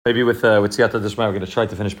Maybe with Siyata Dishma, we're going to try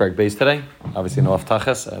to finish Perek Beis today. Obviously, no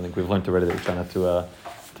Aftachas. I think we've learned already that we try not to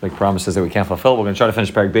make promises that we can't fulfill. We're going to try to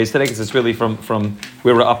finish Perek Beis today because it's really from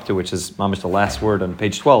where we're up to, which is mamish the last word on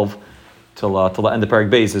page 12 till the end of Perek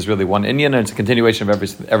Beis is really one Inyan, and it's a continuation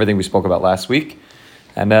of everything we spoke about last week.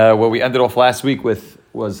 And what we ended off last week with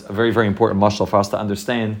was a very, very important mashal for us to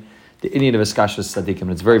understand the Inyan of Iskashus Tzadikim.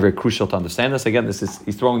 And it's very, very crucial to understand this. Again,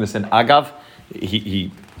 he's throwing this in Agav.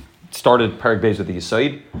 He started Perek Beis with the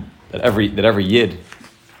Yisoid, that every Yid,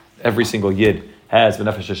 every single Yid has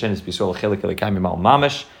v'nefesh Hashenis b'Yisrael chelik elikayim mal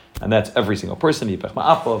mamish, and that's every single person. Yipech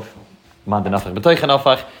ma'apav, man denafach b'toichen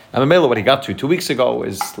afach. And Mamela, what he got to 2 weeks ago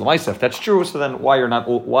is l'maisef. That's true. So then, why are not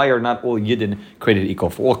all Yidden created equal?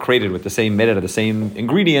 If we're all created with the same merit, the same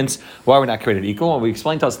ingredients, why are we not created equal? What we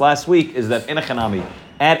explained to us last week is that in a chanami,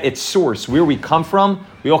 at its source, where we come from,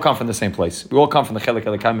 we all come from the same place. We all come from the Chelik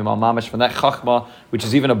Elikayim Al Mamish, from that Chachma, which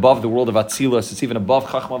is even above the world of Atzilus. It's even above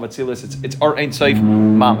Chachma of Atzilus. It's our Ein Sof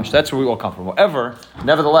Mamish. That's where we all come from. However,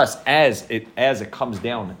 nevertheless, as it comes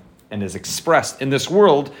down and is expressed in this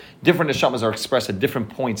world, different neshamas are expressed at different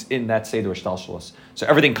points in that Seder Shtalshalos. So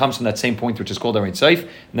everything comes from that same point, which is called our Ein Sof, and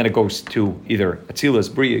then it goes to either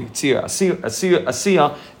Atzilus, Bria, Yitzia,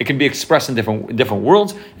 Asiya. It can be expressed in different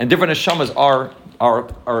worlds, and different neshamas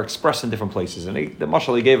are expressed in different places. And the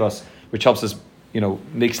mashal he gave us, which helps us,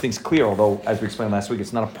 makes things clear, although, as we explained last week,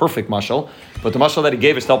 it's not a perfect mashal, but the mashal that he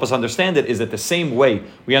gave us to help us understand it is that the same way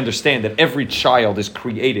we understand that every child is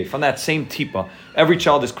created from that same tipa. Every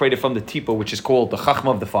child is created from the tipa, which is called the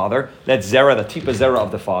chachma of the father, that zera, the tipa zera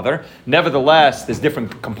of the father. Nevertheless, there's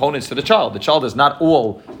different components to the child. The child is not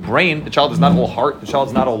all brain, the child is not all heart, the child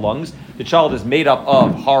is not all lungs. The child is made up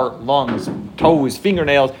of heart, lungs, toes,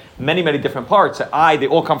 fingernails, many, many different parts. They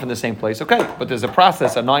all come from the same place. Okay, but there's a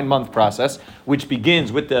process, a 9-month process, which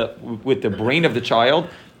begins with the brain of the child,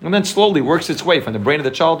 and then slowly works its way from the brain of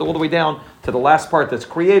the child all the way down to the last part that's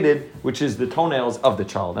created, which is the toenails of the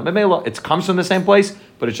child. And Mamela, it comes from the same place,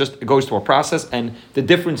 but it goes through a process. And the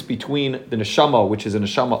difference between the neshama, which is a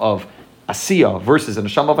neshama of Asiya versus a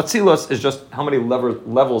neshama of Atzilus, is just how many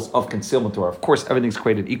levels of concealment there are. Of course, everything's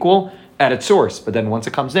created equal at its source, but then once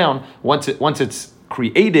it comes down, once it's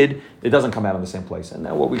created, it doesn't come out in the same place. And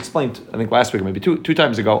now what we explained, I think last week, or maybe two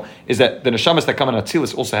times ago, is that the neshamas that come in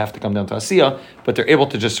Atzilus also have to come down to Asiya, but they're able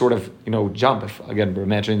to just sort of, jump. If, again, we're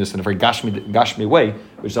imagining this in a very Gashmi way,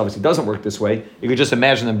 which obviously doesn't work this way. You could just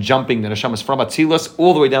imagine them jumping the neshamas from Atzilus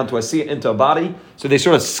all the way down to Asiya into a body. So they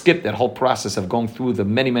sort of skip that whole process of going through the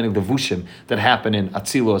many, many levushim that happen in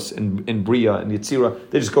Atzilus, in Bria, and Yitzira.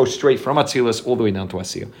 They just go straight from Atzilus all the way down to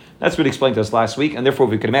Asiya. That's what he explained to us last week, and therefore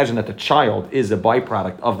we can imagine that the child is a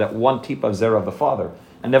byproduct of that one tipa of zera of the father.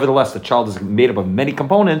 And nevertheless, the child is made up of many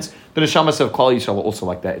components. The neshamas of Klal Yisrael are also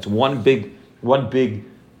like that. It's one big, kaima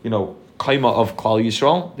of Klal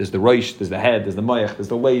Yisrael. There's the Rosh, there's the head, there's the Mayach, there's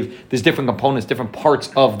the Leiv. There's different components, different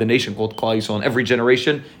parts of the nation called Klal Yisrael in every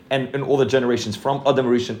generation, and in all the generations from Adam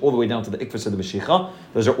Rishon all the way down to the Ikvus of the Mashiach.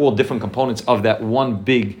 Those are all different components of that one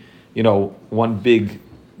big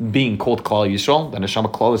being called Klal Yisrael. The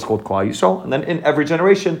Neshama Klal is called Klal Yisrael. And then in every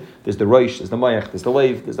generation, there's the Rosh, there's the Mayach, there's the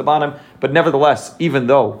Leiv, there's the Banim. But nevertheless, even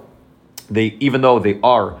though they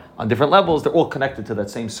are on different levels, they're all connected to that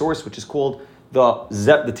same source, which is called the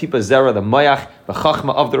Tipa Zera, the Mayach, the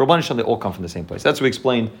Chachma of the Rabban Shalom. They all come from the same place. That's what we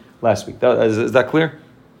explained last week. Is that clear?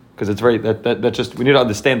 Because it's very that just we need to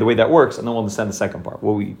understand the way that works, and then we'll understand the second part.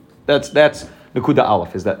 That's Nakuda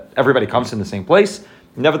Aleph, is that everybody comes from the same place.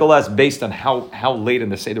 Nevertheless, based on how late in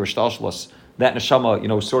the Seder Shtalshalos that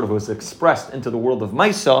neshama, sort of was expressed into the world of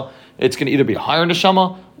Maisa, it's going to either be a higher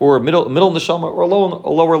neshama or a middle neshama or a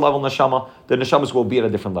lower level neshama. The neshamas will be at a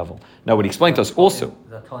different level. Now, what he explained to us also.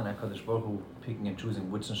 Is that telling HaKadosh Baruch Hu picking and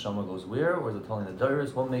choosing which neshama goes where, or is it telling the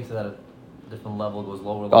Dairis? What makes it at a different level goes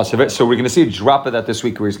lower level? So we're going to see a drop of that this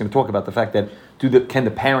week, where he's going to talk about the fact that can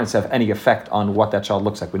the parents have any effect on what that child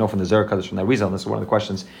looks like? We know from the Zerah Kaddish, from that reason, this is one of the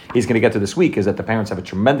questions he's going to get to this week, is that the parents have a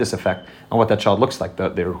tremendous effect on what that child looks like.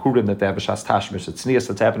 Their hurim that they have, b'shas tashmish, the tznius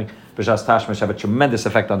that's happening, b'shas tashmish, have a tremendous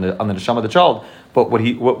effect on the neshama of the child. But what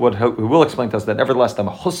he will explain to us, that nevertheless the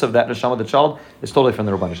mahus of that neshama of the child is totally from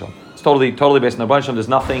the Rabban Shalom. It's totally based on the Rabban Shalom.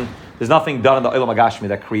 There's nothing done in the Olam HaGashmi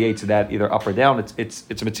that creates that either up or down. It's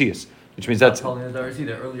a Matthias. Which means that's telling the Dairis,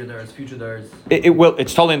 either earlier Dairis, future Dairis.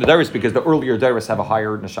 It's totally in the Dairis, because the earlier Dairis have a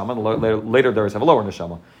higher neshama, and the later Dairis have a lower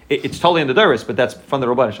neshama. It's totally in the Dairis, but that's from the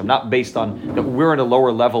Rabban Shalom, not based on that we're in a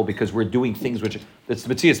lower level because we're doing things which it's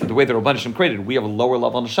the Metzias, that the way the Rabban Shalom created, we have a lower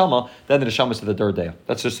level neshama than the neshamas to the third day.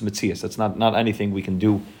 That's just the Metzias. That's not anything we can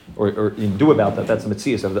do or do about that. That's the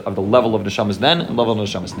Metzias of the level of neshamas then and level of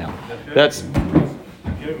neshamas now.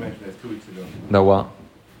 You mentioned this 2 weeks ago. No what?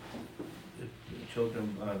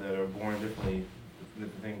 Children that are born differently,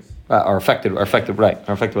 different things. Are affected by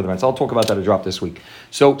the events. I'll talk about that at drop this week.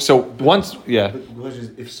 So once, yeah. The question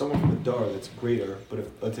is, if someone from the Dar that's greater, but if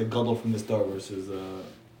let's say Gadol from this Dar versus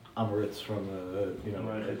Amoritz from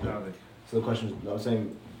Right. So the question is, I'm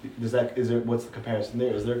saying, what's the comparison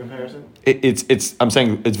there? Is there a comparison? I'm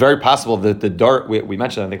saying it's very possible that the Dar, we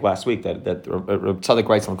mentioned I think last week that Tzadik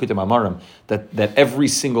writes on Kutim Amarim that every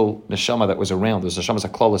single neshama that was around, those neshamas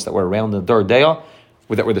haklolos that were around the Dar Deah,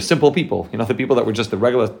 that were the simple people, the people that were just the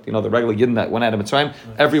regular Yidden that went out of Mitzrayim.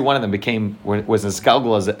 Every one of them was as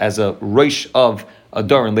galgal as a reish of a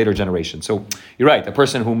Dar in later generations. So you're right. A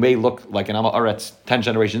person who may look like an Amma Aretz 10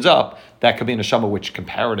 generations up, that could be a neshama which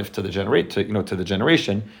comparative to the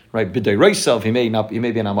generation, right? B'day Reisav, he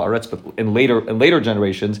may be an Amma Aretz, but in later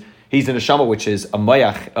generations, he's a neshama which is a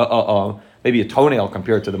mayach, maybe a toenail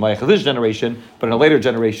compared to the mayach of this generation, but in a later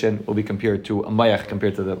generation will be compared to a mayach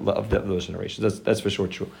compared to those generations. That's for sure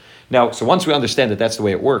true. Now, so once we understand that that's the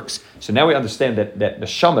way it works, so now we understand that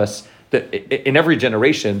neshamas, that in every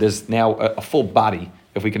generation there's now a full body.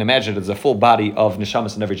 If we can imagine, there's a full body of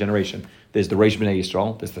neshamas in every generation. There's the Reish B'nai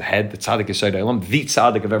Yisrael, there's the head, the tzaddik Yisrael Olam, the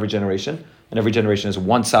tzaddik of every generation. And every generation has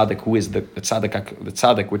one tzaddik who is the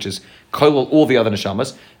tzaddik, which is koilol all the other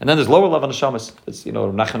neshamas. And then there's lower level neshamas.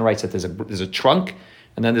 Nachman writes that there's a trunk,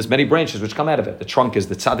 and then there's many branches which come out of it. The trunk is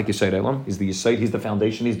the tzaddik Yisrael Olam. He's the Yisrael, he's the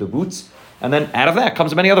foundation, he's the roots. And then out of that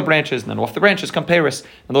comes many other branches, and then off the branches come Paris.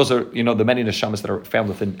 And those are, the many neshamas that are found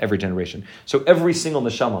within every generation. So every single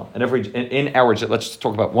neshama, and let's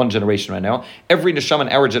talk about one generation right now. Every neshama in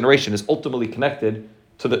our generation is ultimately connected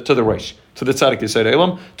to the Reish, to the Tzaddik Yisrael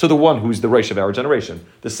Olam, to the one who's the Reish of our generation.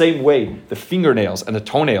 The same way the fingernails and the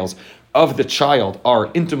toenails of the child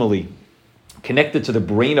are intimately connected to the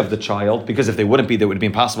brain of the child, because if they wouldn't be, it would be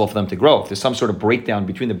impossible for them to grow. If there's some sort of breakdown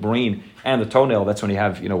between the brain and the toenail, that's when you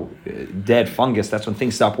have, dead fungus. That's when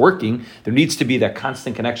things stop working. There needs to be that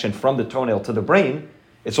constant connection from the toenail to the brain.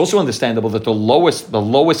 It's also understandable that the lowest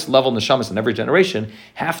level neshamas in every generation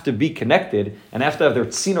have to be connected and have to have their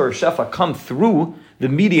tzina or shefa come through the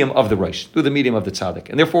medium of the Reish, through the medium of the tzaddik.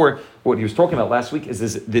 And therefore, what he was talking about last week is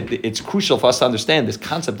that it's crucial for us to understand this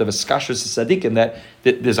concept of a skashus tzaddikim, that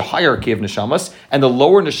there's a hierarchy of neshamas, and the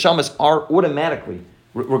lower neshamas are automatically,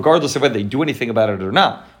 regardless of whether they do anything about it or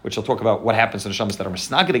not, which I'll talk about what happens to neshamas that are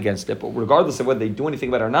misnagid against it, but regardless of whether they do anything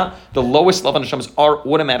about it or not, the lowest level neshamas are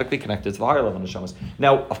automatically connected to the higher level neshamas.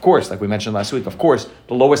 Now, of course, like we mentioned last week, the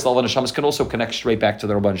lowest level neshamas can also connect straight back to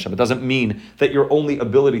the Rabban Hashem. It doesn't mean that your only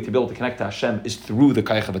ability to be able to connect to Hashem is through the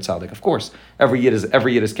Kayach of a Tzaddik. Of course, every yid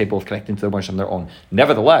is capable of connecting to the Rabban Hashem on their own.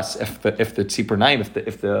 Nevertheless, if the tzipur naim, if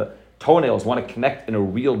the toenails want to connect in a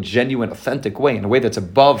real, genuine, authentic way, in a way that's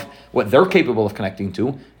above what they're capable of connecting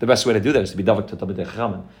to, the best way to do that is to be davak to Talmidei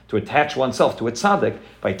Chachamim, to attach oneself to a tzaddik.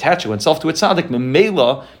 By attaching oneself to a tzaddik,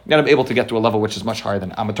 memela, then I'm able to get to a level which is much higher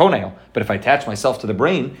than I'm a toenail. But if I attach myself to the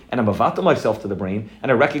brain, and I'm avata myself to the brain,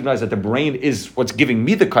 and I recognize that the brain is what's giving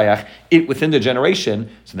me the kayach, within the generation,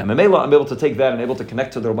 so then memela, I'm able to take that and able to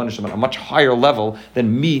connect to the Rabban Hashem at a much higher level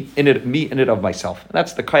than me in it of myself. And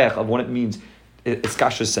that's the kayach of what it means. It's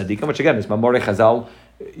Kashas Tzadikim, which again is Mamorei Chazal,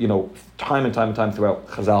 time and time throughout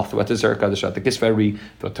Chazal, throughout the Zerka, the Kisveri,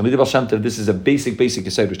 throughout Talmidei Baal Shem Tov. This is a basic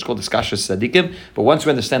Yesod, which is called the Kashas Tzadikim. But once we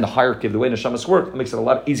understand the hierarchy of the way neshamas work, it makes it a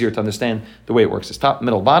lot easier to understand the way it works. It's top,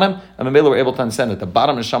 middle, bottom, and Mamela we're able to understand that the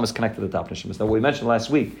bottom neshamas is connected to the top neshamas. Now, what we mentioned last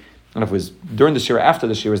week, and if it was during this year or after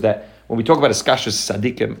this year, is that when we talk about a Kashas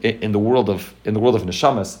Tzadikim in the world of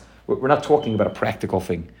neshamas, we're not talking about a practical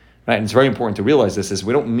thing. Right? And it's very important to realize this, is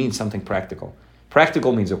we don't mean something practical.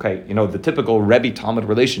 Practical means, the typical Rebbe-Talmud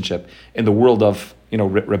relationship in the world of,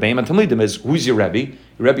 Rebbeim and Talmidim is, who's your Rebbe?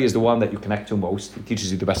 Your Rebbe is the one that you connect to most. He teaches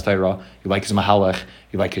you the best Torah. You like his Mahalach.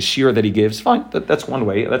 You like his Shir that he gives. Fine, that's one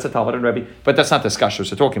way. That's a Talmud and Rebbe. But that's not the Skasher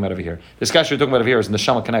we're talking about over here. The Skasher we're talking about over here is the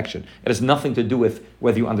Neshama connection. It has nothing to do with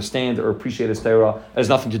whether you understand or appreciate his Torah. It has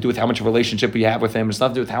nothing to do with how much of a relationship you have with him. It's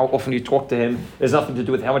nothing to do with how often you talk to him. It has nothing to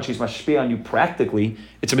do with how much he's mashpia on you practically.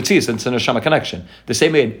 It's a Metzias, it's a Neshama connection. The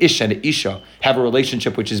same way an Ish and an Isha have a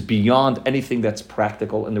relationship which is beyond anything that's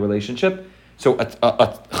practical in the relationship. So a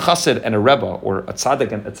chassid and a rebbe, or a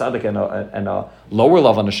tzaddik and a lower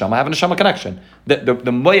level neshama have a neshama connection. The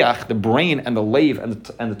moyach, the brain, and the lave and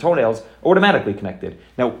the toenails are automatically connected.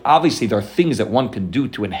 Now, obviously, there are things that one can do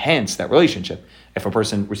to enhance that relationship. If a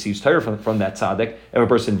person receives Torah from that tzaddik, if a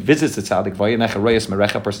person visits the tzaddik,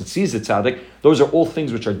 a person sees the tzaddik, those are all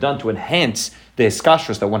things which are done to enhance the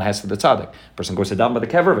iskashrus that one has to the tzaddik. A person goes to down by the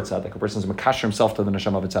kever of a tzaddik. A person is makasher himself to the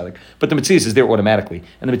neshama of a tzaddik. But the mitzias is there automatically.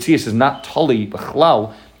 And the mitzias is not tali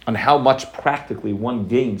b'chlal on how much practically one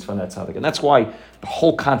gains from that tzaddik. And that's why the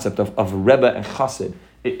whole concept of Rebbe and Chassid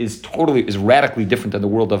is radically different than the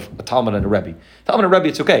world of a Talmud and a Rebbe. Talmud and a Rebbe,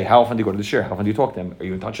 it's okay. How often do you go to the Shuir? How often do you talk to them? Are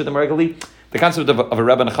you in touch with them regularly? The concept of a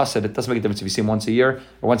Rebbe and a Chassid, it doesn't make a difference if you see him once a year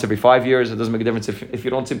or once every 5 years. It doesn't make a difference if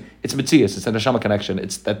you don't see him. It's Metzias, it's a Neshama connection.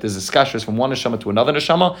 It's that there's a skashus from one Neshama to another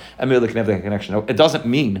Neshama, and Mila can have that connection. Now, it doesn't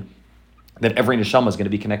mean that every neshama is going to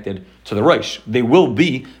be connected to the Rosh. They will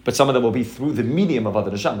be, but some of them will be through the medium of other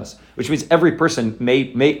neshamas, which means every person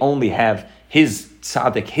may only have his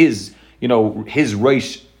tzaddik, his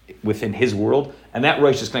Rosh within his world, and that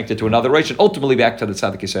Rosh is connected to another Rosh, and ultimately back to the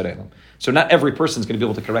tzaddik Yisrael Elam. So not every person is going to be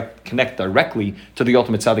able to connect directly to the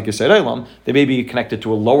ultimate tzaddik Yisrael Elam. They may be connected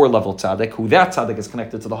to a lower level tzaddik, who that tzaddik is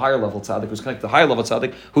connected to the higher level tzaddik, who's connected to the higher level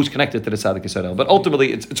tzaddik, who's connected to the tzaddik Yisrael Elam. But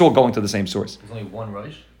ultimately, it's all going to the same source. There's only one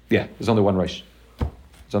Rosh? Yeah, there's only one Rosh.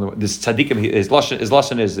 This tzaddikim, his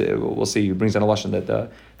lashon is, we'll see, he brings in a lashon that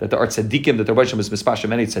there are tzaddikim, that the Rosh is mispasha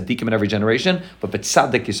many tzaddikim in every generation, but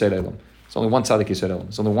tzaddik Yisrael Elam. It's only one tzaddik Yisrael Elam.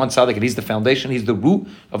 It's only one tzaddik, and he's the foundation, he's the root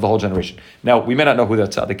of the whole generation. Now, we may not know who that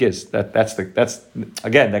tzaddik is. That's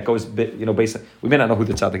again, that goes, based on, we may not know who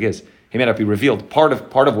the tzaddik is. He may not be revealed. Part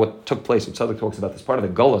of what took place, what tzaddik talks about this, part of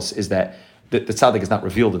the golus is that the tzaddik is not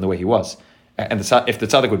revealed in the way he was. And if the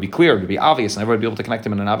tzaddik would be clear, it would be obvious, and everybody would be able to connect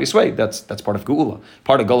him in an obvious way, that's part of Geula.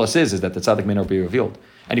 Part of Golus is that the tzaddik may not be revealed.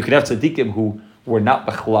 And you could have tzaddikim who were not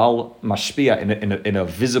b'chlal mashpia in a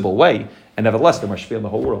visible way, and nevertheless they're mashpia in the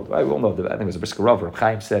whole world. I will know that. I think it was a Brisker Rav. Reb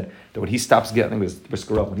Chaim said that when he stops giving, I think it was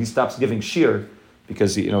Brisker Rav, when he stops giving shir,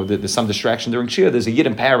 because there's some distraction during shir, there's a yid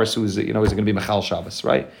in Paris who's is going to be Mechal Shabbos,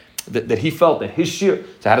 right? That he felt that his shir.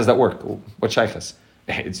 So how does that work? What shaychas?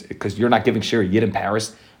 It's because you're not giving shir a yid in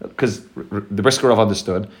Paris. Because the Brisker Rav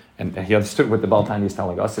understood, and he understood what the Baal Tanya is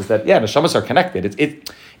telling us, is that, neshamas are connected.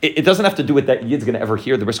 It doesn't have to do with that Yid's going to ever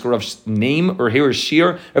hear the Brisker Rav's name or hear his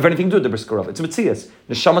shir, or have anything to do with the Brisker Rav. It's a Metzias.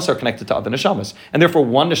 Neshamas are connected to other neshamas. And therefore,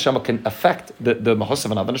 one neshama can affect the mahos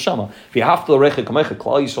of another neshama. V'yahafta l'recha kamecha,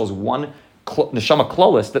 Klal Yisrael is one neshama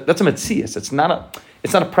klolis. That's a Metzias.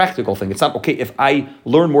 It's not a practical thing. It's not, okay, if I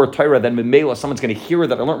learn more Torah, then Mimela, someone's going to hear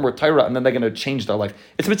that I learned more Torah, and then they're going to change their life.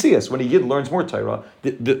 It's Metzias. When a Yid learns more Torah,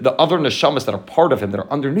 the other neshamas that are part of him, that are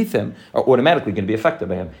underneath him, are automatically going to be affected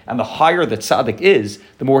by him. And the higher the tzaddik is,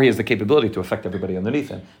 the more he has the capability to affect everybody underneath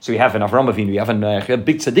him. So you have in Avraham Avinu, you have in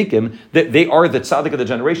big tzaddikim, they are the tzaddik of the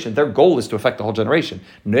generation. Their goal is to affect the whole generation.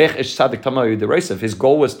 Noach ish tzaddik tamayu dereisav. His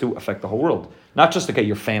goal was to affect the whole world. Not just,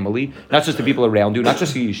 your family, not just the people around you, not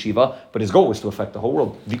just your yeshiva, but his goal was to affect the whole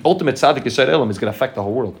world. The ultimate tzaddik Yisrael Elam is going to affect the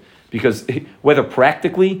whole world. Because whether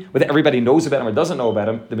everybody knows about him or doesn't know about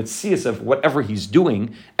him, the mitzias of whatever he's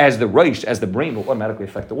doing as the reish, as the brain, will automatically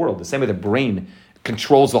affect the world. The same way the brain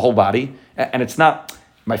controls the whole body, and it's not,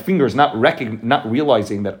 my finger is not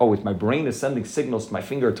realizing that, my brain is sending signals to my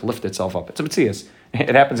finger to lift itself up. It's a mitzias.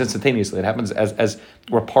 It happens instantaneously. It happens as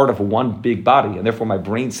we're part of one big body, and therefore my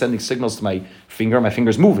brain's sending signals to my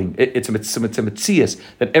finger's moving. It's a mitzias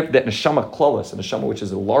that neshama klolis, a neshama which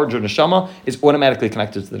is a larger neshama, is automatically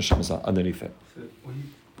connected to the neshamas underneath it.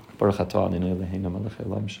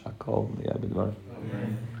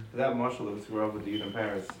 That marshal that was grew up with the Yid in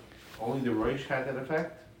Paris, only the Rosh had that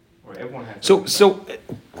effect? Or everyone has So because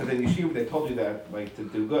in yeshiva they told you that to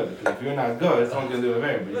do good. Because if you're not good, it's only going to do it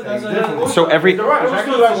very. But you're saying different. So every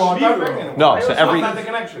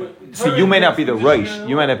so you may not be the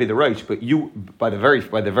Rosh, but you by the very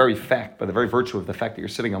virtue of the fact that you're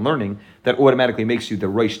sitting and learning, that automatically makes you the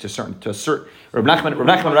Rosh to a certain. Reb Nachman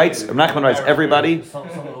writes everybody. Reb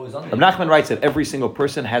Nachman writes that every single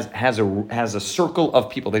person has a circle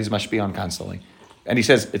of people that he's mashpia on constantly. And he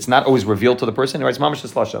says it's not always revealed to the person. He writes mamash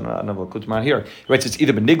lashon. Here he writes it's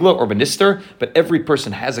either benigla or benister, but every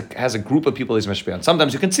person has a group of people he's mashpia on.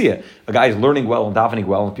 Sometimes you can see it. A guy is learning well and davening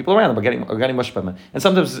well, and people around him are getting mashpia. And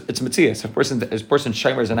sometimes it's mitzias. If a person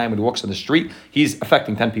shaymer zanayim when he walks on the street, he's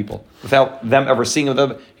affecting 10 people without them ever seeing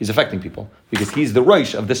them. He's affecting people because he's the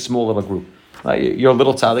rosh of this small little group. You're a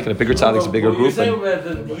little tzaddik, and a bigger tzaddik is a bigger group. You're saying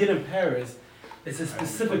that the Yid in Paris. It's a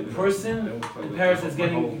specific person in Paris that's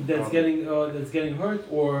getting hurt,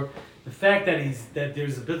 or the fact that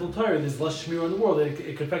there's a bittul Torah, there's less shmir in the world, that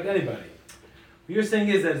it could affect anybody. What you're saying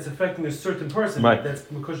is that it's affecting a certain person. Right. That's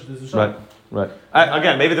mekush to the Right.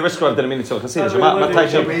 Again, maybe the Brisker Rav didn't mean it so. I'm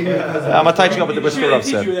not touching up with the Brisker Rav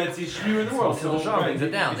said. That's shmir in the world. So the brings it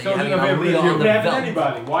down. So You're having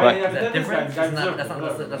anybody. Why you have that different? That's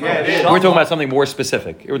not. We're talking about something more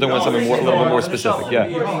specific. We're talking about something a little bit more specific. Yeah.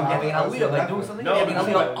 You're having aliyah, like doing something. You're having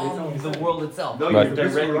aliyah on the world itself. No, you're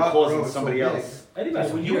directly causing somebody else.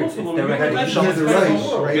 Anybody. When you also He has a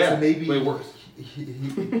right? So maybe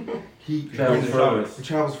he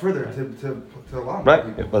Travels further to a lot Right,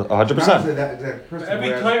 of people. 100%. That exact person. Every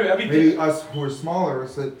whereas Torah, maybe us who are smaller,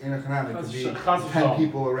 so in a Hanan, it could be 10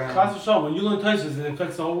 people around. Chas v'shalom, when you learn Taisus, it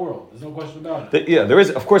affects the whole world. There's no question about it. Yeah, there is.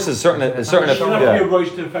 Of course, there's a certain. You don't have to be a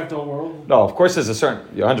roish to affect the whole world. No, of course, there's a certain.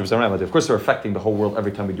 You're 100% right. But of course, they're affecting the whole world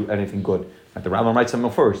every time we do anything good. Like the Rambam writes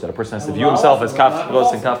something first that a person has to view himself as kaf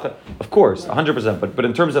and kaf. Of course, 100%. But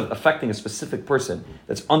in terms of affecting a specific person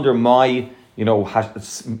that's under my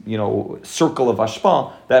circle of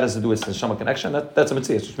hashpa, that has to do with the neshama connection. That's a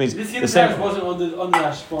mitzvah, which means this the same. wasn't on the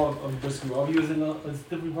hashpa of Briscoe. He was in a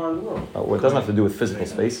different part of the world. Well, it doesn't have to do with physical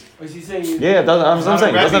space. Is he saying? Yeah, I'm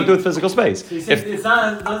saying it doesn't have to do with physical space. So it's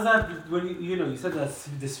not. It doesn't have to, when you said that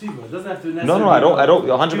the sviva. It doesn't have to necessarily. No, I don't.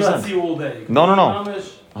 100%. You don't see you all day. No.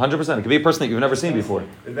 100%. It could be a person that you've never seen before.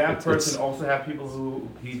 Does that person also have people who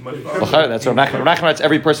he's much That's what Rachman writes.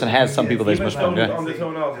 Every person has some people that he's much fun.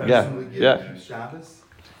 Yeah. Shabbos,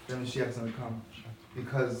 then Mashiach's gonna come,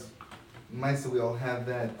 because Maisa, we all have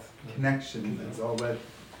that connection. It's all that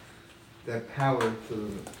power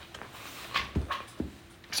to.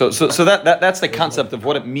 So that's the concept of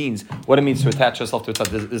what it means to attach yourself to a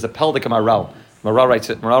tzaddik. There's a peldik Maral. Maral writes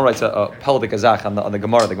a peldik azach on the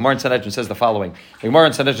Gemara. The Gemara in Sanhedrin says the following. The Gemara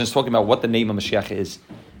in Sanhedrin is talking about what the name of Mashiach is.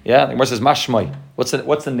 Yeah, the Gemara says Mashmai. What's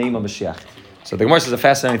the name of Mashiach? So the Gemara says a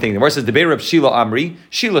fascinating thing. The Gemara says Debei Reb Shila Amri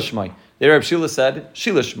Shila Shmai. The Reb Shila said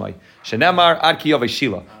Shila Shmai. Shenamar Ad Ki Yavei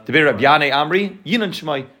Shila. Debei Reb Yanei Amri Yinan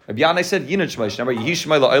Shmai. Reb Yanei said Yinan Shmai. Shenamar Yehi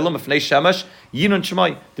Shmai LaOlam Afnei Shemesh Yinan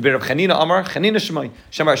Shmai. Debei Reb Chanina Amar Chanina Shmai.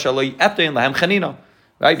 Shenamar Shaloi Eptein Lahem Chanina.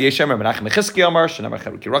 Right? Yeshemer Menachem Mechizki Amar Shenamar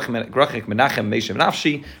Grachik Menachem Meishem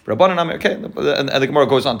Nafshi Rabbanan Amar. Okay, and the Gemara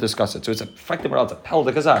goes on to discuss it. So it's effectively it's a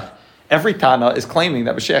peldik azach. Every Tana is claiming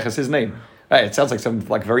that Mashiach is his name. Right, it sounds like some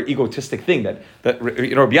very egotistic thing that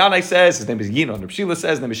Rabbi Yanai says his name is Yino, and Rabbi Shila says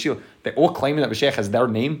his name is Shila. They're all claiming that Mashiach has their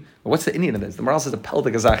name. But what's the Indian of this? The Maral says a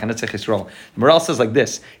peldik azach and it's a Yisrael. The Maral says like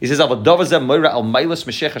this. He says Avadavazem Moira al Mailas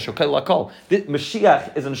Mashiach Shokel Lakol.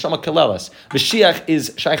 Mashiach is a neshama kelelas. Mashiach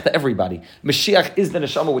is shaykh to everybody. Mashiach is the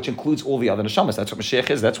neshama which includes all the other neshamas. That's what Mashiach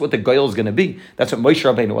is. That's what the goyel is going to be. That's what Moshe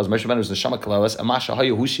Rabbeinu was. Moshe Rabbeinu was neshama kelelas. Amasha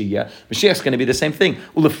hayu hushiyah. Mashiach's going to be the same thing.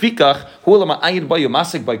 Ulefikach hu lamayin bayu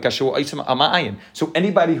masik bay kashu oisim amayin. So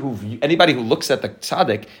anybody who looks at the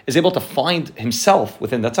tzaddik is able to find himself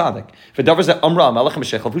within the tzaddik. So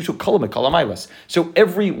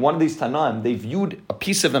every one of these Tanaim, they viewed a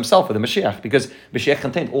piece of themselves with the Mashiach because Mashiach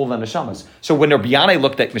contained all the neshamas. So when Rabbi Yanai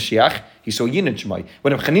looked at Mashiach, he saw Yinan Shemai.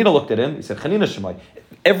 When Rabbi Chanina looked at him, he said Chanina Shemai.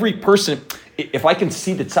 Every person, if I can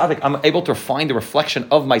see the tzaddik, I'm able to find the reflection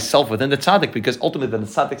of myself within the tzaddik because ultimately the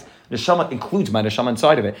tzaddik's neshama includes my neshama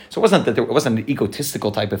inside of it. So it wasn't an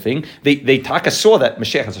egotistical type of thing. They taka saw that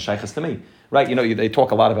Mashiach has a shaykhs to me, right? They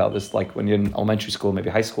talk a lot about this, like when you're in elementary school, maybe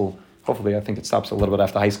high school. Hopefully, I think it stops a little bit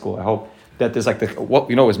after high school. I hope that there's like is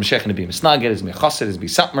Mashiach going to be Misnagid, is going to be Chassid, is going to be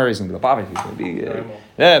Satmar, is going to be Labavit, he's going to be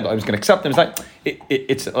I was going to accept him. It's like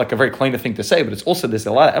it's like a very plain thing to say, but it's also there's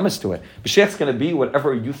a lot of emes to it. Mashiach's going to be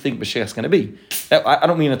whatever you think Mashiach's going to be. I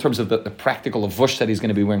don't mean in terms of the practical avush that he's going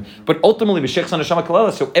to be wearing, but ultimately Mashiach's on a Neshama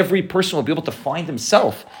Kalala, so every person will be able to find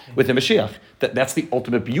himself within Mashiach. That's the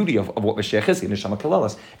ultimate beauty of what Mashiach is, in Neshama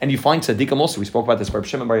Kalalas. And you find Tzadikim also, we spoke about this, Reb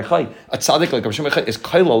Shimon Bar Yochai, a tzaddik like Reb Shimon Bar Yochai is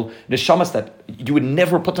kailol neshamas that you would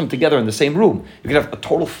never put them together in the same room. You could have a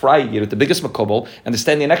total fry with the biggest makobel, and they're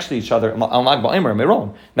standing next to each other, al Nag Ba'Emer,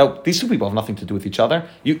 Meron. Now, these two people have nothing to do with each other.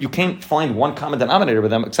 You can't find one common denominator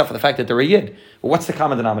with them except for the fact that they're a yid. Well, what's the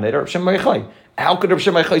common denominator? Reb Shimon Bar Yochai. How could Reb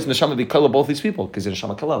Shimon Bar Yochai's neshama be kailol both these people? Because they're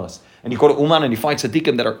neshama kalalas. And you go to Uman and you find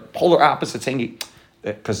tzaddikim that are polar opposites, saying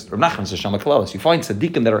because Rav Nachman is neshama kalalas. You find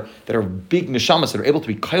tzaddikim that are big neshamas that are able to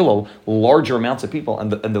be kailol larger amounts of people,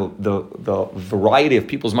 and the variety of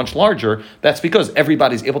people is much larger. That's because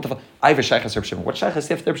everybody's able to. I have a shaykhas Reb Shimon. What shaykhas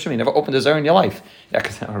have Reb Shimon? You never opened a zayr in your life. Yeah,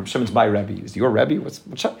 because Reb Shimon's my Rebbe. Is your Rebbe? What's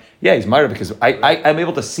yeah, he's my Rebbe because I'm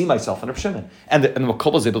able to see myself in Reb Shimon, and the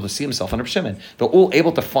Makobel is able to see himself in Reb Shimon. They're all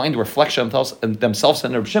able to find reflection of themselves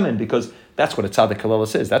in Reb Shimon because that's what a tzaddik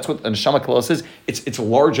kalalas is. That's what a neshama kalalas is. It's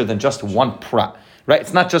larger than just one prat. Right?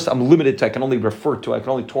 It's not just I'm limited to, I can only refer to, I can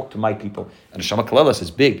only talk to my people. And Neshama Kalelas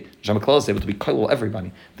is big. Neshama Kalelas is able to be kailol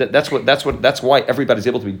everybody. That's why everybody's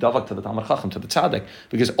able to be davak to the Talmud Chacham, to the tzaddik,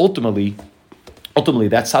 because ultimately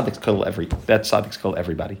that tzaddik's kailol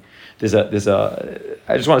everybody. There's a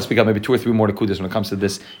I just want to speak up maybe 2 or 3 more nekudas when it comes to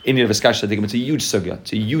this Indian of Eskash Tzadikim. It's a huge sugya.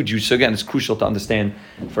 It's a huge sugya, and it's crucial to understand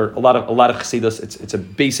for a lot of chassidus. It's a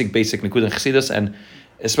basic nekuda in chassidus, and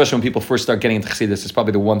especially when people first start getting into Chassidus, it's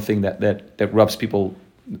probably the one thing that rubs people,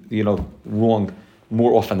 wrong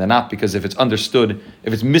more often than not, because if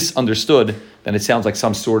it's misunderstood, then it sounds like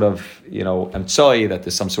some sort of, emtsoi, that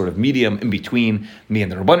there's some sort of medium in between me and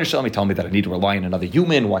the Rabbanan Shalom. He told me that I need to rely on another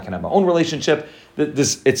human. Why can't I have my own relationship?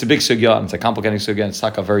 It's a big sugya, and it's a complicating sugya, and it's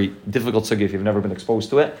like a very difficult sugya if you've never been exposed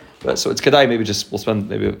to it. So it's kedai, we'll spend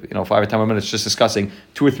 5 or 10 minutes just discussing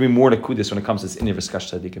 2 or 3 more nakudis when it comes to this Inyan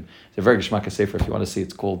V'Skash Tzadikim. It's a very geshmaka sefer if you want to see.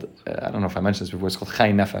 It's called, I don't know if I mentioned this before, it's called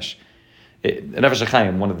Chayin Nefesh. Nefesh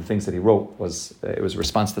HaChaim, one of the things that he wrote was, it was a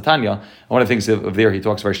response to Tanya, and one of the things of there, he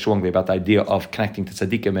talks very strongly about the idea of connecting to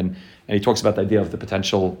tzaddikim, and he talks about the idea of the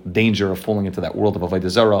potential danger of falling into that world of avodah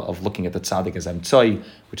zarah, of looking at the tzaddik as emtsai,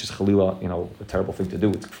 which is chalila, a terrible thing to do.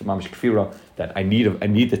 It's mamish kfira, that I need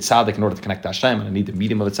the tzaddik in order to connect to Hashem, and I need the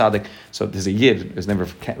medium of the tzaddik. So there's a yid, his name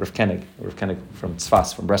is Rav Koenig from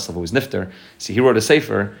Tzfas, from Breslov, who was nifter. So he wrote a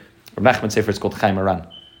sefer, Rav Nachman's sefer, it's called Chai Maran.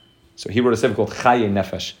 So he wrote a sefer called Chaye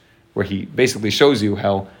Nefesh, where he basically shows you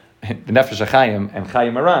how the Nefesh HaChaim and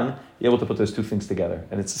Chayim Maran, you're able to put those two things together.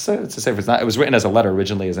 And it's a sefer. It was written as a letter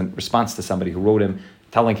originally, as a response to somebody who wrote him,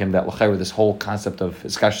 telling him that this whole concept of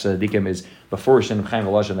Iskash Tzadikim is before Shin Chaim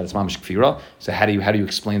Elazar, that it's Mamish Kfira. So how do you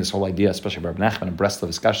explain this whole idea, especially Rabbi Nachman and Breslov,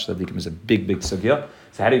 Iskash Tzadikim is a big sugya.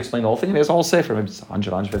 So how do you explain the whole thing? There's a whole sefer, maybe it's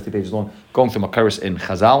 150 pages long, going through Makaris in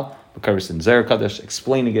Chazal, Makaris in Zer Kadesh,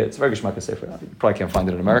 explaining it. It's a very geshmaka sefer. You probably can't find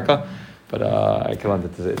it in America. But I can lend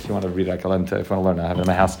it if you want to read it. I can lend it if you want to learn it. I have it in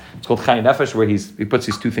my house. It's called Chayin Nefesh, where he puts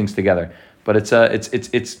these two things together. But it's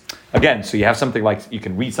again. So you have something like you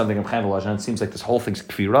can read something of Chayin Velaj, and it seems like this whole thing's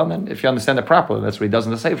kfira. And if you understand it properly, that's what he does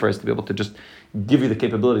in the sefer, is to be able to just give you the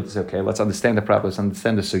capability to say, okay, let's understand it properly. Let's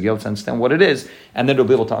understand the sugya. Let's understand what it is, and then you'll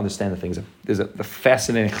be able to understand the things. There's a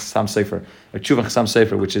fascinating Chassam sefer, a Tshuva Chassam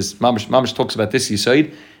sefer, which is Mamish talks about this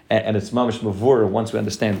Yisoid. And it's mamish mavur once we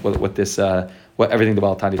understand what everything the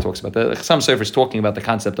Baal Tanya talks about. The Chassam Sefer is talking about the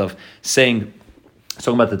concept of talking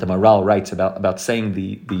about the Maral writes about saying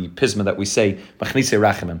the pisma that we say machnise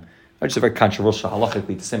rachamim, which is very controversial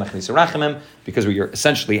halachically to say machnise rachamim, because what you're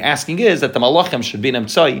essentially asking is that the malachim should be an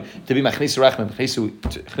emtzai to be machnise rachamim, chnisu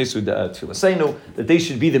tfilaseinu, that they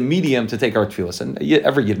should be the medium to take our tfilas. And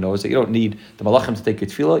every yid knows that you don't need the malachim to take your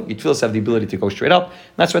tfilah. Your tfilas have the ability to go straight up.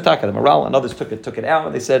 And that's what Taka, the Maral and others took it out,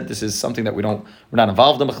 and they said this is something that we're not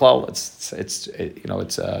involved in b'chlal. It's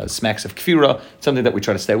smacks of kfira, something that we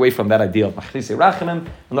try to stay away from. That idea of machnise rachamim,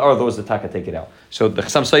 and there are those that Taka take it out. So the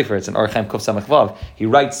Chassam Sefer, it's an Archaim Kuf Samach Vav. He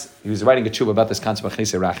was writing a tshuva about this concept of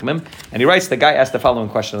Chnise Rachamim, and he writes, the guy asked the following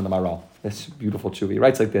question in the Maral. This beautiful tshuva. He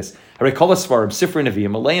writes like this: we just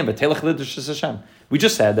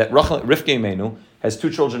said that Rivkei Menu has 2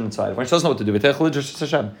 children inside. When she doesn't know what to do,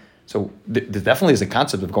 so there definitely is a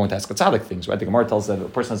concept of going to ask a tzaddik things, right? The Gemara tells that a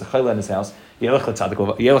person has a chayla in his house.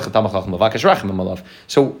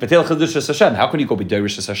 So how can you go be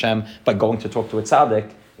Derish Hashem by going to talk to a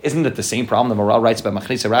tzaddik? Isn't it the same problem the Maral writes about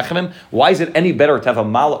Machnise Rachamim? Why is it any better to have a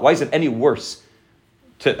malach? Why is it any worse?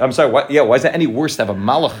 Why is it any worse to have a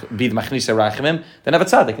malach be the Machnise Rachamim than have a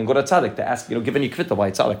tzaddik and go to a tzaddik to ask, given you kvita by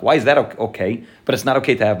a tzaddik? Why is that okay? But it's not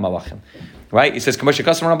okay to have malachim. Right? He says, "Commercial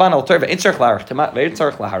customer Rabban al Torah intzarch larach temat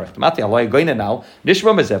laharach temati aloy goyna now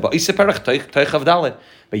nishma mezeh but iseperach toich avdalet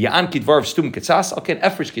but yaan kidvar stum ketzas alken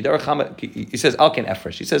efresh kidar chama." He says alken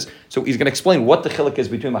efresh. He says, so he's going to explain what the chiluk is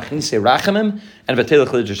between machnise rachamim and v'telech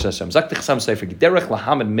lidrish Hashem. Zak techsam sefer giderech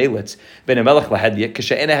lahamid melitz ben amelech lahediyah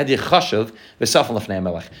kashe'ena hediyah chashuv v'safan lefnei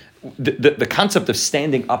amelech. The concept of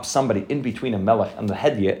standing up somebody in between a melech and the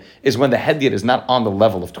hediyah is when the hediyah is not on the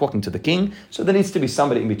level of talking to the king. So there needs to be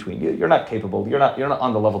somebody in between. You're not capable. You're not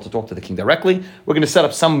on the level to talk to the king directly. We're going to set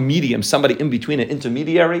up some medium, somebody in between, an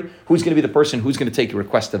intermediary, who's going to be the person who's going to take your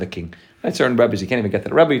request to the king. Right? Certain rabbis, you can't even get to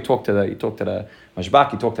the rebbe. You talk to the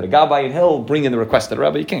mashbach, you talk to the gabbai, and he'll bring in the request to the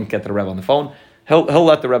rebbe. You can't get to the rebbe on the phone. He'll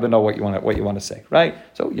let the rebbe know what you want to say. Right?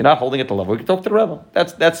 So you're not holding at the level. You can talk to the rebbe.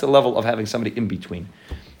 That's the level of having somebody in between.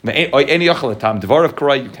 You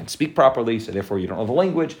can't speak properly, so therefore you don't know the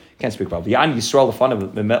language. You can't speak properly. Yan Yisrael the fun of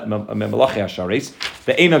Melachi Hasharis.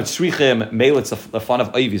 The Ein of Tzrichim Melitz the fun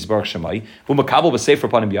of Oivis Baruch Shemai. Who Makabel b'Sefer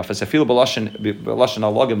Panim B'Yafas. I feel b'Lashin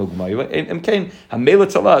Alogim Ugmayu. And Kain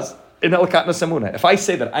Hamelitz Alaz. If I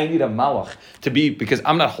say that I need a malach to be, because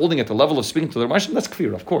I'm not holding at the level of speaking to the Rebbeinu, that's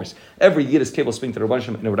kfir, of course. Every yid is capable of speaking to the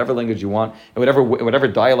Rebbeinu in whatever language you want, in whatever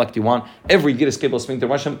dialect you want. Every yid is capable of speaking to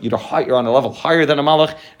the Rebbeinu. You're on a level higher than a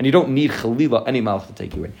malach, and you don't need chalila, any malach to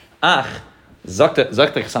take you in. Zakta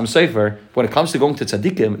Chassam Sefer, when it comes to going to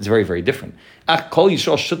tzadikim, it's very, very different. Kol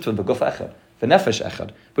Yisrael shutva b'guf echad. The nefesh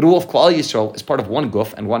echad, but all of Klal Yisrael is part of one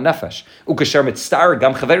guf and one nefesh. Ukasher mitzar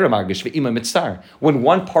gam chavera margish ve'ima mitzar. When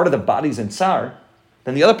one part of the body is in tsar,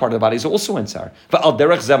 then the other part of the body is also in tsar. Va'al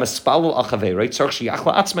derech zeh mispalul al chaverei tzarich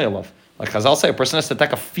sheyachla atzmei alav. Like Chazal say, a person has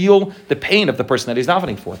to feel the pain of the person that he's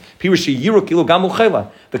davening for. Pirushi yiru kilu gamu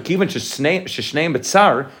chayla. The kivan sheshneim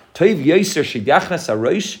betzar toiv yoser sheyachnas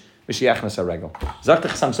harosh v'sheyachnas haregel. Zakt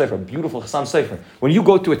Chassam Sofer, beautiful Chassam Sofer. When you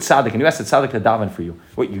go to a tzaddik and you ask the tzaddik to daven for you,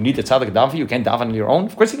 what, you need the tzaddik to daven for you? You can't daven on your own?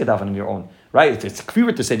 Of course you can daven on your own. Right? It's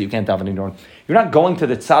clear to say that you can't daven on your own. You're not going to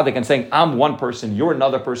the tzaddik and saying, I'm one person, you're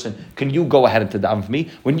another person, can you go ahead and to daven for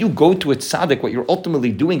me? When you go to a tzaddik, what you're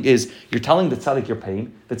ultimately doing is, you're telling the tzaddik your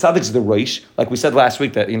pain. The tzaddik's the roish. Like we said last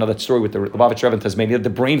week, that that story with the Lubavitch Rebbe in Tasmania, the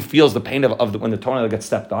brain feels the pain of when the toenail gets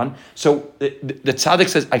stepped on. So the tzaddik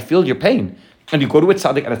says, I feel your pain. And you go to a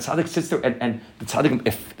tzaddik, and a tzaddik sits there, and the tzaddik,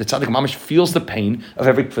 if the tzaddik mamash feels the pain of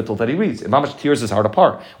every kvittel that he reads, it mamash tears his heart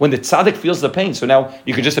apart. When the tzaddik feels the pain, so now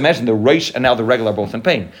you can just imagine the reish and now the regular are both in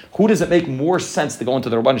pain. Who does it make more sense to go into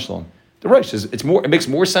the Rabban Shalom? The reish is it makes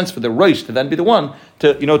more sense for the reish to then be the one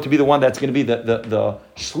to be the one that's going to be the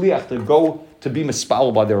shliach to go to be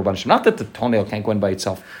mispal by the Rabban Shalom. Not that the toenail can't go in by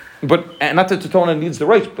itself. And not that the toenail needs the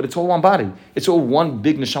right, but it's all one body. It's all one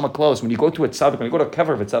big neshama close. When you go to a tzaddik, when you go to a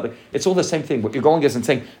kever of a tzaddik, it's all the same thing. What you're going is and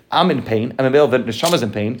saying, I'm in pain, I'm a male, the neshama is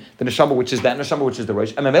in pain, the neshama which is that neshama which is the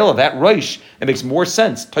roish, I'm a male of that roish, it makes more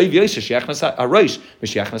sense. So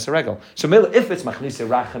mele, if it's machnise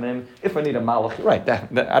rachamim, if I need a malach, you're right,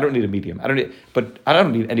 I don't need a medium. I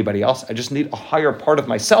don't need anybody else. I just need a higher part of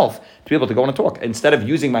myself to be able to go and talk. Instead of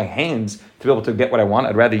using my hands to be able to get what I want,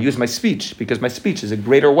 I'd rather use my speech, because my speech is a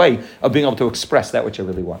greater way of being able to express that which I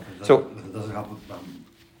really want. But it doesn't help with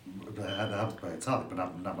it happens by tzaddik, but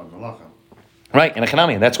not by malacha. Right, and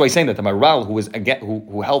that's why he's saying that the Maral,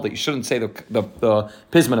 who held that you shouldn't say the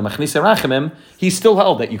pisman of Machnise Rachamim, he still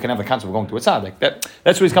held that you can have the concept of going to a tzaddik. That's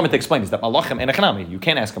what he's coming to explain, is that Malachim and Echanami, you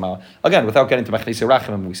can't ask him out. Again, without getting to Machnise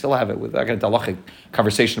Rachamim, we still have it, without getting to halachic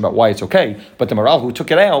conversation about why it's okay, but the Maral who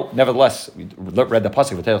took it out, nevertheless, read the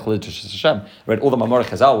Pasuk, read all the Mamor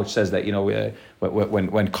Chazal, which says that,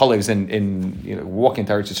 when Kalev is in walking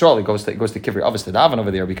to Eretz Yisrael, he goes to Kivri Avos to daven over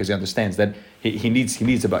there, because he understands that he needs the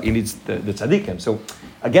tzaddikim. So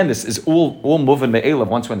again, this is all moving me'elav.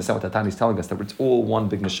 Once we understand what Tanya is telling us, that it's all one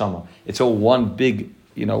big neshama. It's all one big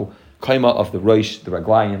kaima of the roish, the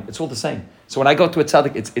raglayim. It's all the same. So when I go to a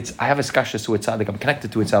tzaddik, it's I have a skashas to a tzaddik. I'm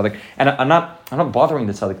connected to a tzaddik, and I'm not bothering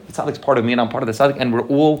the tzaddik. The tzaddik's part of me, and I'm part of the tzaddik, and we're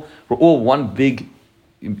all one big,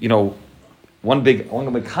 one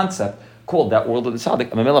big concept called that world of the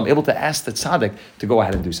tzaddik. I'm able to ask the tzaddik to go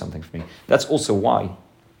ahead and do something for me. That's also why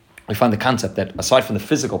we find the concept that aside from the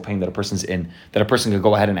physical pain that a person's in, that a person can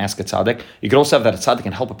go ahead and ask a tzaddik, you could also have that a tzaddik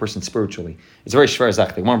can help a person spiritually. It's very shver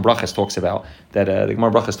zach. The Gemara in Brachas talks about that. The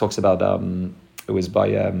Gemara in Brachas talks about it was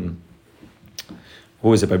by who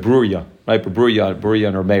was it, by Bruria, right? Bruria and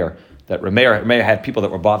Rameir. That Rameir had people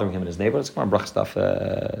that were bothering him and his neighbors. It's Gemara in Brachas stuff.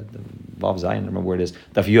 Vav Zayin, I don't remember where it is.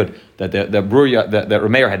 Daf Yud. That the Bruria, that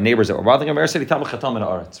Rameir had neighbors that were bothering him. Rameir said, "Itamu chatam in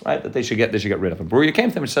haaretz," right? That they should get rid of him. Bruria came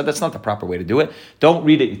to him and said, "That's not the proper way to do it. Don't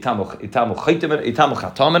read it itamu chatam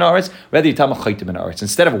in haaretz. Rather itamu chaitim in haaretz.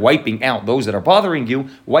 Instead of wiping out those that are bothering you,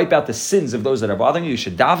 wipe out the sins of those that are bothering you. You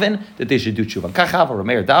should daven that they should do tshuva. Kachav or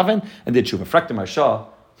Rameir daven and did tshuva. Fraktim Arsha.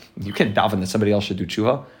 You can't daven that somebody else should do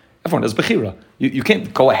tshuva. Everyone does bechira. You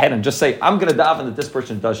can't go ahead and just say, I'm going to daven that this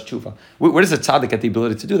person does tshuva. Where does a tzaddik get the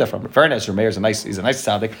ability to do that from? Very nice, Rameir he's a nice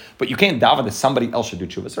tzaddik, but you can't daven that somebody else should do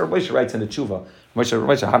tshuva. So Moshe writes in the tshuva,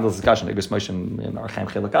 Moshe handles the discussion, Moshe in Archaim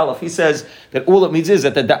Chilak Aleph, he says that all it means is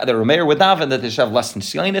that the Rameir would daven that they should have less than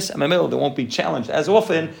sinus, and they won't be challenged as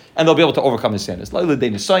often, and they'll be able to overcome the sinus.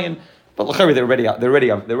 But they're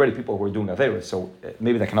already people who are doing Averis, so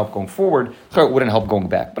maybe that can help going forward. It wouldn't help going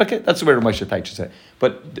back. But okay, that's where Moshe Taich is.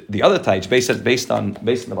 But the other Taich, based on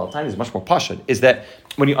the Baal Tanya, is much more pashut, is that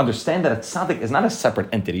when you understand that a tzaddik is not a separate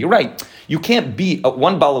entity, you're right. You can't be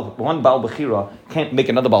one Baal Bechira can't make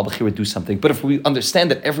another Baal Bechira do something. But if we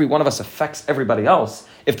understand that every one of us affects everybody else,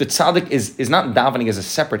 if the tzaddik is not davening as a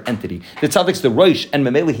separate entity, the tzaddik's the roish, and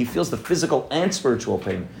memeli, he feels the physical and spiritual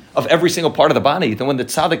pain of every single part of the body. Then when the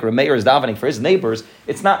tzaddik Rameir is davening for his neighbors,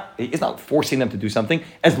 he's not forcing them to do something.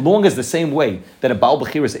 As long as the same way that a Baal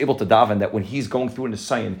Bechira is able to daven that when he's going through a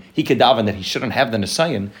Nisayan, he could daven that he shouldn't have the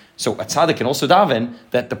Nisayan, so a tzaddik can also daven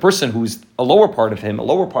that the person who's a lower part of him, a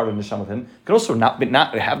lower part of the neshama of him, can also not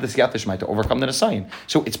have the siyat shmai to overcome the Nisayan.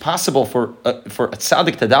 So it's possible for a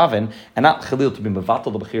tzaddik to daven and not chalil to be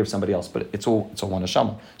mevatel the bechir of somebody else, but it's all one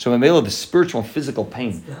neshama. So in the spiritual and physical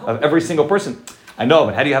pain of every single person. I know,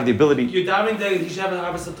 but how do you have the ability? You're davening that you should have an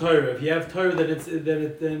Abbas Torah. If you have Torah, then it's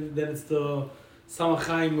the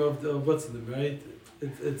Samachaim of what's in them, right?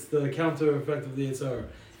 It's the counter effect of the Yitzhar.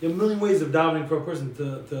 You have a million ways of davening for a person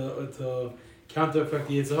to counter effect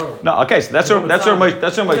the Yitzhahara. No, okay, so that's what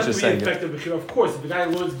Moshe is saying. Of course, if the guy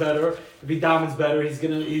learns better, if he davens better, he's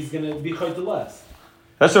gonna be chayt less.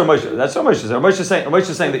 That's what Moshe is saying. Moshe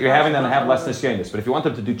is saying that you're having them have less nisyonis. But if you want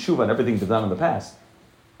them to do tshuva and everything they've done in the past,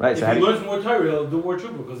 right? If he learns more Torah, he'll do more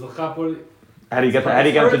tshuva because the chapor. How do you get them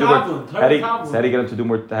to do more? How do you get them to do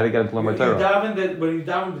more? How do you get them to learn more Torah? You daven that when you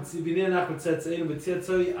daven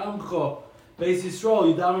Beis Yisrael,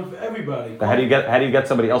 you daven for everybody. But how do you get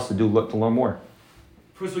somebody else to learn more?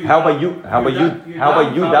 First of all, how about you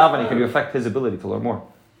davening? Can you affect his ability to learn more?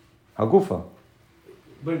 How gufa?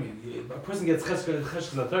 What do you mean? A person gets cheshkas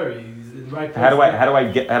atar. He's in the right place. How do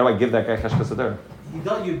I give that guy cheshkas atar?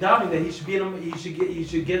 You davening that he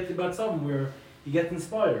should get about something where he gets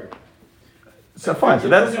inspired. So fine. So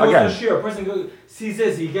that's again. A person sees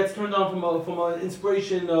this, he gets turned on from an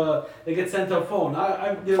inspiration. They get sent a phone.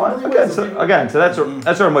 So that's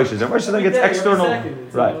where Moshe is. Moshe is saying it's external,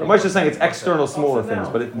 right? Moshe is saying it's external, smaller things.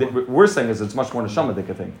 But we're saying is it's much more neshama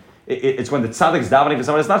thing. It's when the tzaddik's davening for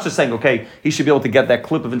someone. It's not just saying okay, he should be able to get that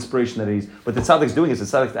clip of inspiration that he's. But the tzaddik's doing is the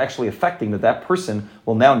tzaddik's actually affecting that person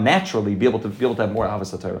will now naturally be able to have more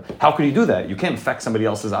avos Torah. How can you do that? You can't affect somebody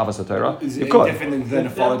else's avos Torah. Is it any different than a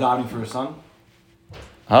father davening for a son?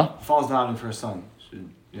 Huh? Falls down for a son, should,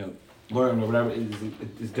 learn or whatever.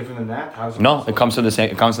 Is different than that? No, it comes from the same.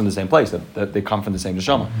 It comes from the same place. That they come from the same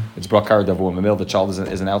neshama. It's brakar davu mamil. The child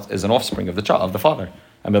is an offspring of the father.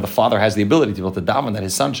 I mean, the father has the ability to be able to daven that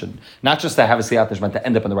his son should not just to have a siyat nishma to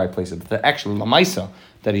end up in the right place, but to actually lamaisa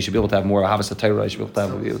that he should be able to have more havas Torah. He should be able to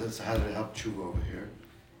have. So how do they help tshuva over here?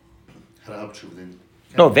 How to help tshuva then?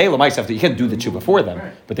 No, they lamaisa have to. You can't do the tshuva for them,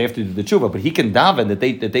 but they have to do the tshuva. But he can daven that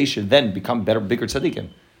they should then become bigger tzadikim.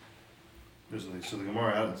 So the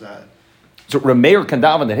Gemara out of that. So Rameir can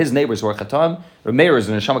daven that his neighbors who are chatan. Rameir is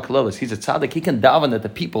an neshama kalelis. He's a tzaddik. He can daven that the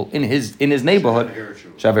people in his neighborhood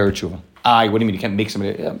should have tshuva. What do you mean? You can't make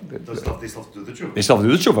somebody. They still have to do the tshuva. They still have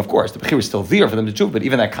to do the tshuva, of course. The bechir is still there for them to tshuva. But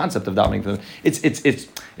even that concept of davening for them, it's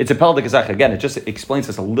a peldik azach. Again, it just explains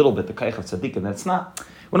us a little bit the kaich of tzaddikim. That's not.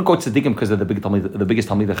 We don't go to tzaddikim because they're the biggest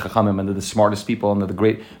talmidei chachamim and they're the smartest people and they're the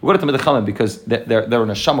great. We go to talmidei chachamim because they're a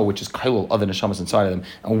neshama which is kailul other neshamas inside of them,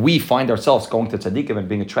 and we find ourselves going to tzaddikim and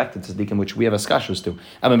being attracted to tzaddikim, which we have a skashus to.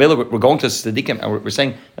 And we're going to tzaddikim and we're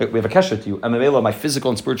saying we have a kesher to you. And my physical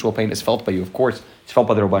and spiritual pain is felt by you. Of course, it's felt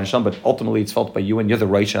by the Rabban Shem, but ultimately it's felt by you, and you're the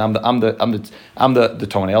reish, and I'm the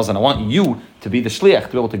toenails, and I want you to be the shliach,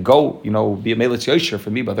 to be able to go, be a melech yosher for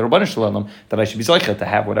me by the Rabban Shalom, that I should be zoichet to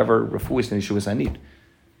have whatever refuahs and yeshuvas I need.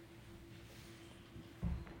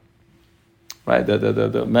 Right,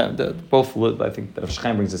 both I think that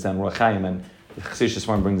Shchaim brings this down, Ruach Chaim, and the Chassidus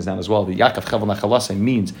Shesman brings this down as well. The Yaakov Chavel Nachalase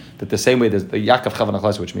means that the same way there's the Yaakov Chavel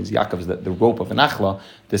Nachalase, which means Yaakov is the rope of the Nachla,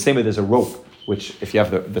 the same way there's a rope, which if you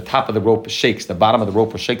have the top of the rope shakes, the bottom of the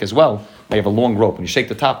rope will shake as well. Now you have a long rope. When you shake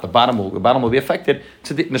the top, the bottom will be affected.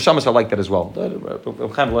 So the neshamas are like that as well.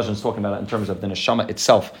 Reb Chaim Volozhin is talking about it in terms of the neshama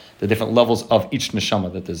itself, the different levels of each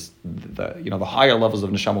neshama. That there's the higher levels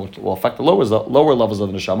of neshama which will affect the lower levels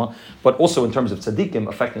of the neshama, but also in terms of tzaddikim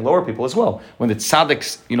affecting lower people as well. When the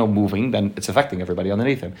tzaddik's moving, then it's affecting everybody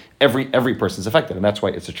underneath him. Every person's affected, and that's why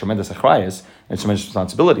it's a tremendous achrayas and a tremendous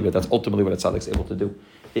responsibility. But that's ultimately what a tzaddik's able to do.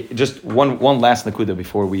 Just one last nakuda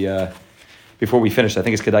before we finish. I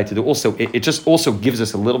think it's kedai to do. Also, it just also gives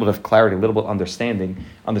us a little bit of clarity, a little bit of understanding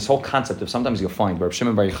on this whole concept of sometimes you'll find by Reb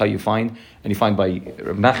Shimon Bar Yochai, you find by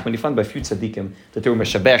Reb Nachman, you find by a few tzaddikim that they were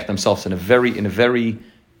meshabech themselves in a very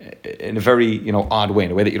odd way,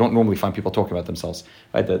 in a way that you don't normally find people talking about themselves.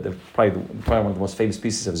 Right? Probably one of the most famous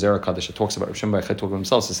pieces of Zera Kaddish that talks about Reb Shimon Bar Yochai talking about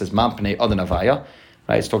themselves. It says Man Pnei Adan Avaya.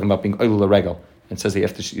 Right? It's talking about being oil l'regel. It says that you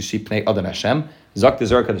have to see Pnei Adan Hashem. Zak the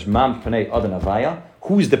Zera Kaddish Man Pnei Adan Avaya.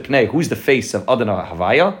 Who's the Pnei? Who's the face of Adan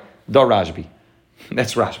Havaya? Dar Rashbi.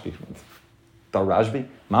 That's Rashbi. Dar Rashbi.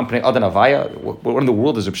 Man Pnei Adan Havaya. What in the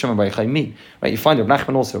world does Reb Shimon Bar Yochai mean? Right? You find Reb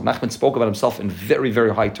Nachman also. Reb Nachman spoke about himself in very,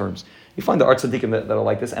 very high terms. You find the Art Tzadikim that are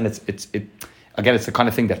like this, and it's the kind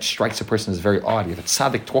of thing that strikes a person as very odd. You have a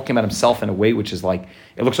tzaddik talking about himself in a way which is like,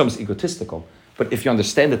 it looks almost egotistical. But if you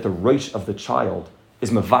understand that the roish of the child is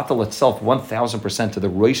mevatel itself 1,000% to the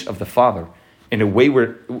roish of the father, in a way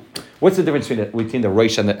where, what's the difference between the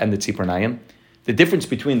roish and the tzipernayim? The difference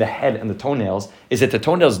between the head and the toenails is that the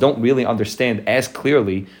toenails don't really understand as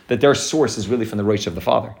clearly that their source is really from the roish of the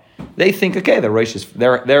father. They think, okay, the roish is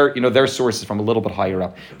their source is from a little bit higher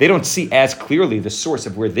up. They don't see as clearly the source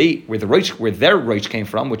of where their roish came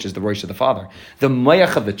from, which is the roish of the father. The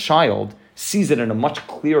mayach of the child sees it in a much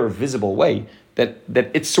clearer, visible way that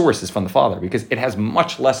its source is from the father, because it has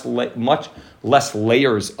much less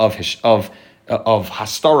layers of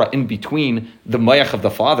hastara in between the mayach of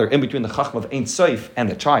the father, in between the chachma of Ein Sof and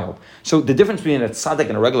the child. So the difference between a tzaddik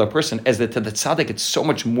and a regular person is that to the tzaddik it's so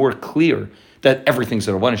much more clear that everything's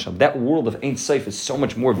a Rabban Shalom. That world of Ein Sof is so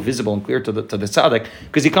much more visible and clear to the tzaddik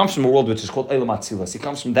because he comes from a world which is called Eilam Atzilas. He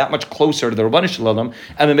comes from that much closer to the Rabban Shalom,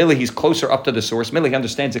 and the Mili he's closer up to the source. Mili he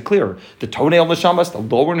understands it clearer. The toenail neshamas, the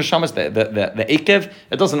lower neshamas, the ekev,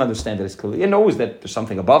 it doesn't understand it as clearly. It knows that there's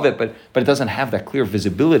something above it, but it doesn't have that clear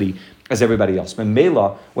visibility as everybody else.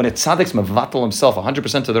 Mela, when a tzaddik's mevatel himself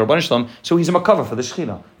 100% to the Rabban Shalom, so he's a makava for the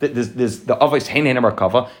Shechina. There's the avos hein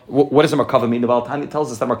makava. What does a makava mean? The Baal Tanya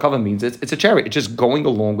tells us that makava means it's a chariot. It's just going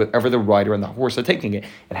along with wherever the rider and the horse are taking it.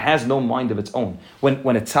 It has no mind of its own. When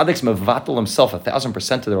a tzaddik's mevatel himself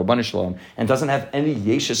 1,000% to the Rabban Shalom and doesn't have any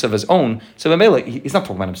yeshus of his own, so Mela, he's not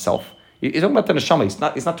talking about himself. He's talking about the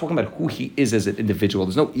neshama. He's not talking about who he is as an individual.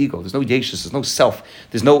 There's no ego. There's no yeshus. There's no self.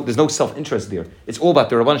 There's no self-interest there. It's all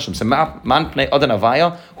about the Rabban Shem. So man pnei adan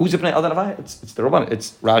avaya. Who's the pnei adan avaya? It's the Rabban.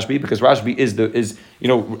 It's Rashbi, because Rashbi is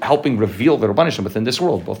helping reveal the Rabban Shem within this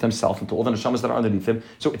world, both himself and to all the neshamas that are underneath him.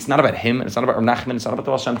 So it's not about him. And it's not about Rav Nachman. It's not about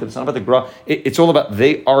the Baal Shem Tov. It's not about the Gra. It's all about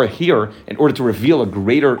they are here in order to reveal a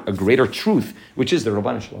greater truth, which is the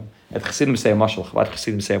Rabban Shem. At Chassidim say a mashal. Chabad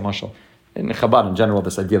Chassidim say a mashal. In Chabad, in general,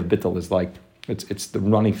 this idea of bittul is like it's the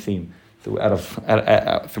running theme throughout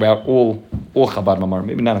all Chabad Mamar.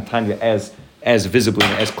 Maybe not in Tanya as visibly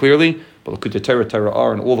and as clearly, but look at the Torah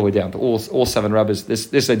are and all the way down to all seven rabbis.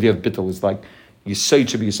 This idea of bittul is like you say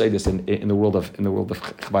this in the world of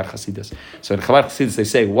Chabad Chasidus. So in Chabad Chasidus they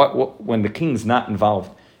say what when the king's not involved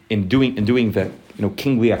in doing the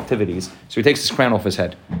kingly activities, so he takes his crown off his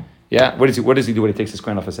head. Yeah, what does he do when he takes his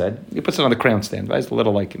crown off his head? He puts it on the crown stand, right? It's a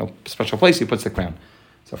little special place. He puts the crown.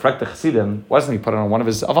 So Frak the Chassidim, why doesn't he put it on one of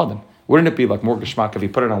his avadim? Wouldn't it be like more geschmack if he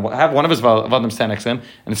put it on have one of his avadim stand next to him,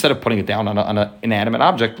 and instead of putting it down on an inanimate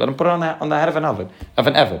object, let him put it on the head of an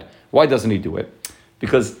eved? Why doesn't he do it?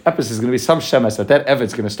 Because Epis is going to be some shemes that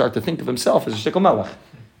eved's going to start to think of himself as a shekel melech.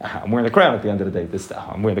 I'm wearing the crown at the end of the day.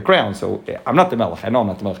 I'm wearing the crown, so I'm not the melech. I know I'm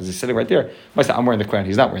not the melech because he's sitting right there. I'm wearing the crown.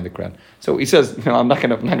 He's not wearing the crown. So he says, I'm not going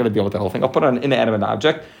to deal with the whole thing. I'll put on an inanimate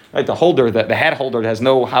object, right? The holder, the hat holder, has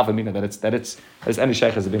no havamina that it's as any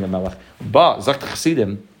sheikh as being a melech. But Zakt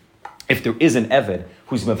Chassidim, if there is an eved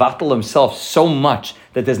who's mevatel himself so much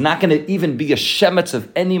that there's not going to even be a shemetz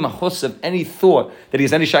of any machus of any thought that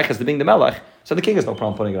he's any sheikh as being the melech. So the king has no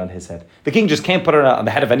problem putting it on his head. The king just can't put it on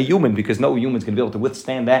the head of any human because no human's going to be able to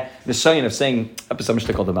withstand that. The sign of saying,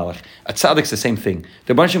 called the Melech. A tzaddik's the same thing.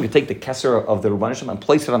 The Rebbeinu Shem can take the keser of the Rebbeinu Shem and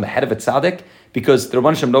place it on the head of a tzaddik because the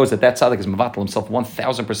Rebbeinu Shem knows that tzaddik is mevatel himself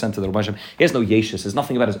 1,000% to the Rebbeinu Shem. He has no yeshus. There's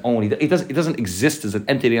nothing about his own. He doesn't exist as an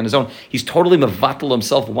entity on his own. He's totally mevatel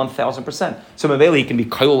himself 1,000%. So Maveli, he can be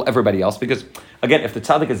koil everybody else because, again, if the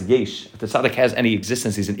tzaddik is yesh, if the tzaddik has any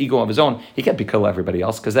existence, he's an ego of his own, he can't be koil everybody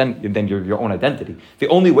else because then you're your own identity. The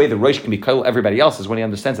only way the Rosh can be koil everybody else is when he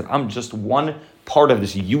understands that I'm just one part of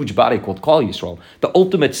this huge body called Klal Yisrael. The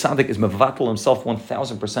ultimate tzaddik is mevatel himself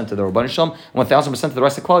 1,000% to the Rabban Shalom and 1,000% to the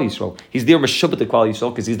rest of Klal Yisrael. He's there meshubet to Klal Yisrael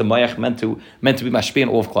because he's the mayach meant to be mashpei in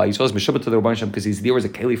all of Klal Yisrael. He's meshubet to the Rabban Shalom because he's there as a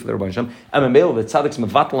keli for the Rabban Shalom. And Mamel, the tzaddik's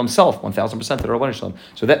mevatel himself 1,000% to the Rabban Shalom.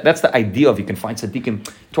 So that's the idea of you can find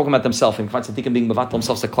tzaddikim talking about themselves, and you can find tzaddikim being mevatel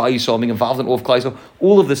themselves to Klal Yisrael, being involved in all of Klal Yisrael.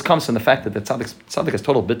 All of this comes from the fact that the tzaddik is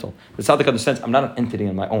total bittul. The tzaddik understands I'm not an entity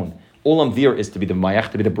on my own. All I'm there is to be the mayach,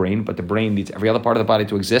 to be the brain, but the brain needs every other part of the body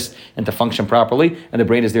to exist and to function properly, and the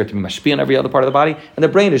brain is there to be mashpei on every other part of the body, and the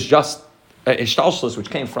brain is just ishtalshlus, which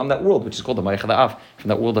came from that world, which is called the mayach of from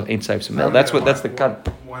that world of Ein Sof. So that's the cut.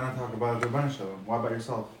 Why not talk about the Rebbeinu Shalom? Why about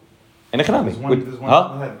yourself? In economy. There's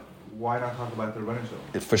one why not talk about the Rebbeinu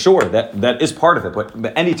Shalom? For sure, that is part of it.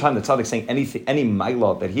 But any time the tzaddik saying anything, any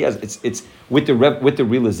ma'ila that he has, it's with the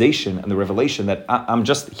realization and the revelation that I'm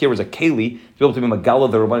just here as a keli to be able to be magala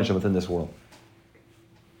the Rebbeinu Shalom within this world.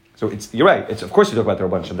 So you're right. It's of course you talk about the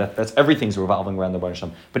Rebbeinu Shalom. That's everything's revolving around the Rebbeinu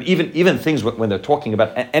Shalom. But even things when they're talking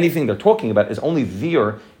about anything they're talking about is only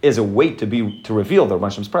there is a way to reveal the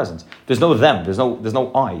Rebbeinu Shalom's presence. There's no them. There's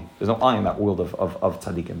no I. There's no I in that world of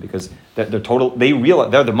tzaddikim because they're total. They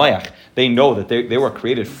realize they're the mayach. They know that they were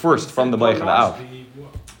created first from the mayach of the Av.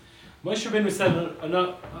 Moshe Rabbeinu said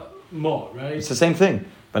more, right? It's the same thing.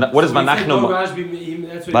 But what is manachnu ma?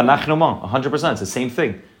 Manachnu ma, 100%. It's the same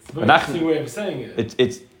thing. It's a very interesting way of saying it.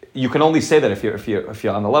 It's you can only say that if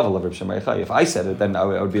you're on the level of Reb Shimon Bar Yochai. If I said it, then I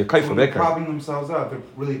would be a kaifer When they're bikr. propping themselves up, they're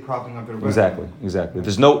really propping up their rebbe. Exactly.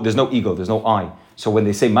 There's no ego. There's no I. So when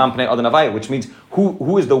they say man pnei adan avaya, which means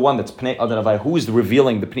who is the one that's pnei adan avaya? Who is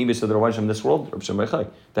revealing the pnimis of the Ravashim in this world? Reb Shimon Bar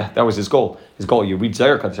Yochai. That was his goal. His goal. You read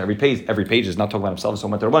Zayar Kodesh, every page is not talking about himself. It's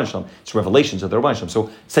talking about the Ravashim. It's revelations of the Ravashim. So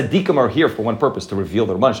tzadikim are here for one purpose, to reveal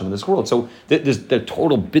the Ravashim in this world. So there's the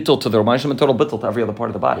total bittul to the Ravashim and total bittul to every other part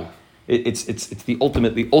of the body. It's the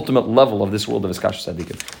ultimate level of this world of Iskash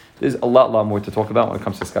Tzadikim. There's a lot more to talk about when it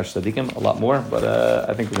comes to Iskash Tzadikim, a lot more, but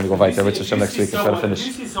I think we're going to go right there. It's Hashem next week and try to finish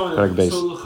Perek Beis.